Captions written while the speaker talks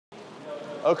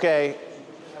Okay,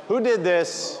 who did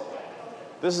this?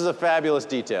 This is a fabulous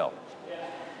detail.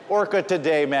 Orca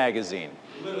Today magazine.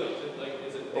 Literally, like,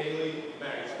 it's a daily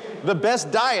magazine. The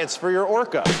best diets for your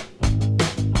orca.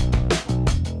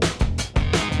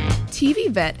 TV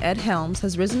vet Ed Helms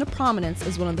has risen to prominence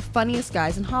as one of the funniest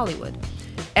guys in Hollywood.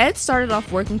 Ed started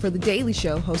off working for The Daily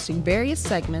Show, hosting various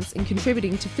segments and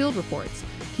contributing to field reports.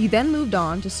 He then moved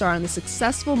on to star in the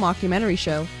successful mockumentary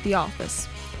show, The Office.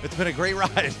 It's been a great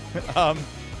ride.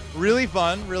 Really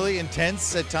fun, really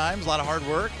intense at times, a lot of hard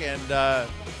work, and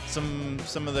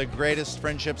some of the greatest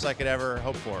friendships I could ever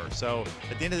hope for. So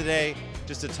at the end of the day,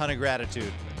 just a ton of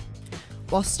gratitude.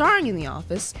 While starring in The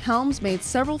Office, Helms made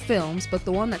several films, but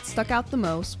the one that stuck out the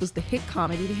most was the hit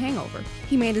comedy The Hangover.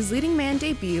 He made his leading man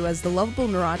debut as the lovable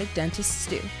neurotic dentist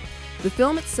Stu. The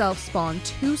film itself spawned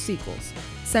 2 sequels.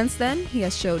 Since then, he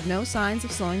has showed no signs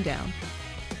of slowing down.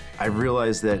 I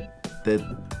realized that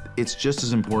it's just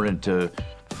as important to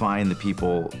find the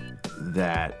people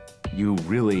that you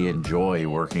really enjoy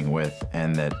working with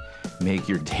and that make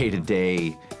your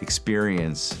day-to-day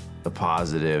experience a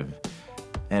positive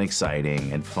and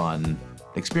exciting and fun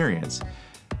experience.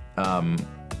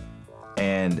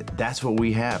 And that's what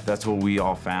we have. That's what we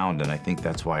all found, and I think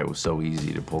that's why it was so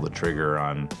easy to pull the trigger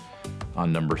on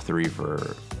number 3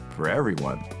 for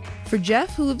everyone. For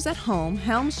Jeff, who lives at home,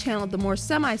 Helms channeled the more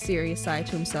semi-serious side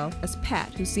to himself as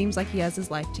Pat, who seems like he has his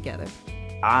life together.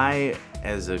 I,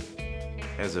 as a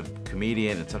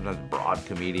comedian, and sometimes a broad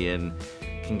comedian,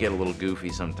 can get a little goofy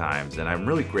sometimes, and I'm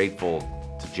really grateful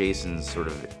to Jason's for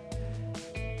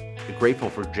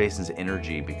Jason's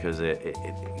energy, because it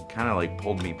kind of like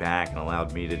pulled me back and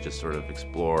allowed me to just sort of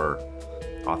explore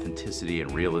authenticity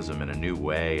and realism in a new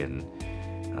way, and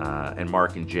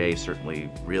Mark and Jay certainly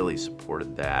really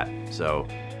supported that. So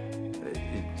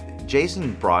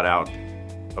Jason brought out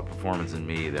a performance in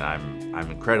me that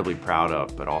I'm incredibly proud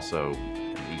of, but also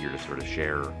eager to sort of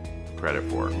share credit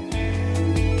for.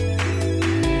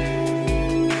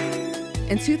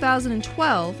 In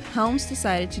 2012, Helms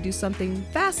decided to do something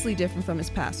vastly different from his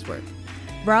past work.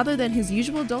 Rather than his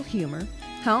usual adult humor,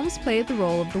 Helms played the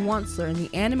role of the Onceler in the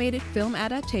animated film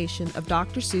adaptation of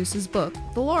Dr. Seuss's book,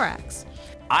 The Lorax.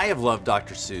 I have loved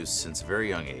Dr. Seuss since a very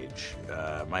young age.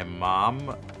 My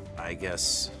mom, I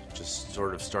guess, just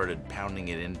sort of started pounding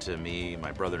it into me,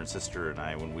 my brother and sister and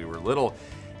I, when we were little.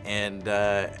 And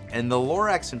The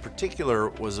Lorax in particular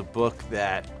was a book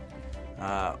that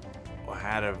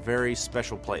had a very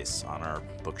special place on our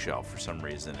bookshelf for some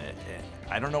reason.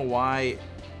 I don't know why,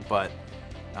 but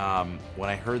when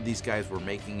I heard these guys were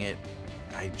making it,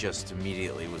 I just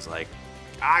immediately was like,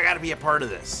 I gotta be a part of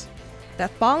this.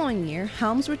 That following year,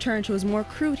 Helms returned to his more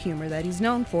crude humor that he's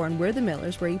known for in We're the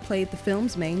Millers, where he played the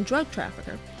film's main drug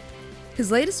trafficker.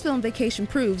 His latest film, Vacation,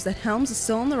 proves that Helms is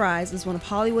still on the rise as one of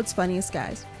Hollywood's funniest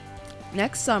guys.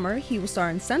 Next summer, he will star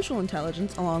in Central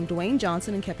Intelligence along Dwayne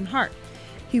Johnson and Kevin Hart.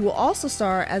 He will also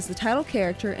star as the title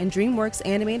character in DreamWorks'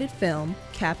 animated film,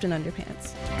 Captain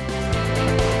Underpants.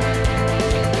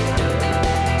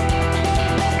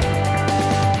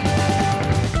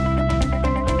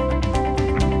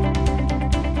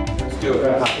 Let's do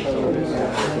it.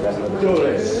 Do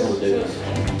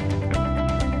this.